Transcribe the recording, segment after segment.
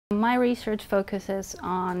my research focuses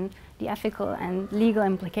on the ethical and legal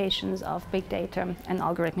implications of big data and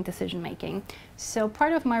algorithmic decision making. So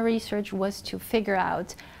part of my research was to figure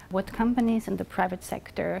out what companies in the private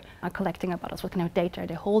sector are collecting about us, what kind of data are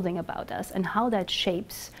they holding about us, and how that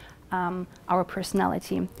shapes our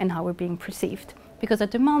personality and how we're being perceived. Because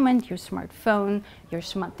at the moment, your smartphone, your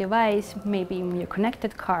smart device, maybe even your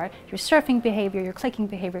connected car, your surfing behavior, your clicking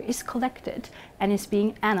behavior is collected and is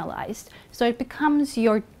being analyzed. So it becomes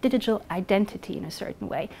your digital identity in a certain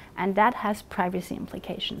way. And that has privacy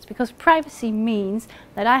implications. Because privacy means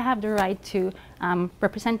that I have the right to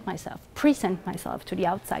represent myself, present myself to the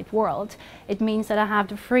outside world. It means that I have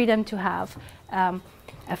the freedom to have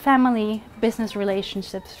a family, business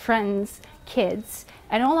relationships, friends, kids,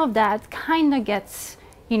 and all of that kind of gets,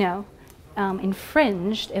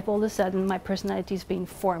 infringed if all of a sudden my personality is being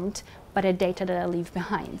formed by the data that I leave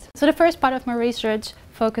behind. So the first part of my research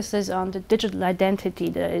focuses on the digital identity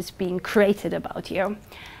that is being created about you.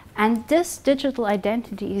 And this digital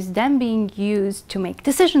identity is then being used to make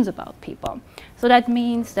decisions about people. So that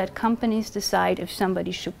means that companies decide if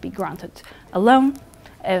somebody should be granted a loan,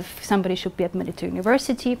 if somebody should be admitted to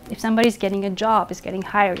university, if somebody's getting a job, is getting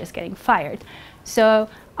hired, is getting fired. So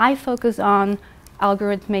I focus on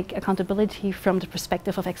algorithmic accountability from the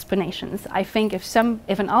perspective of explanations. I think if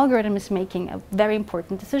an algorithm is making a very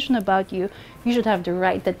important decision about you, you should have the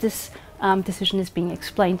right that this decision is being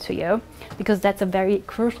explained to you, because that's a very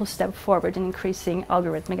crucial step forward in increasing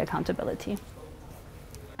algorithmic accountability.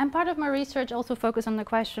 And part of my research also focused on the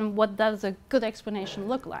question, what does a good explanation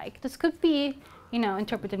look like? This could be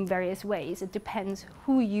interpreted in various ways. It depends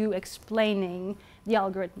who you're explaining the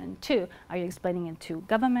algorithm to. Are you explaining it to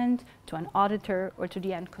government, to an auditor, or to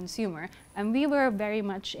the end consumer? And we were very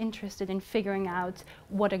much interested in figuring out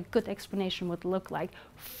what a good explanation would look like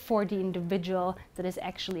for the individual that is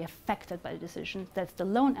actually affected by the decision. That's the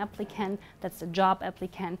loan applicant, that's the job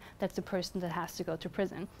applicant, that's the person that has to go to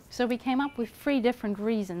prison. So we came up with 3 different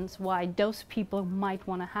reasons why those people might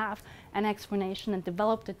want to have an explanation, and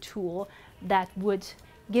developed a tool that would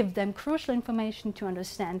give them crucial information to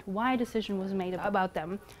understand why a decision was made about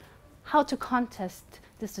them, how to contest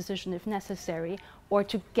this decision if necessary, or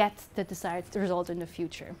to get the desired result in the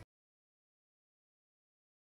future.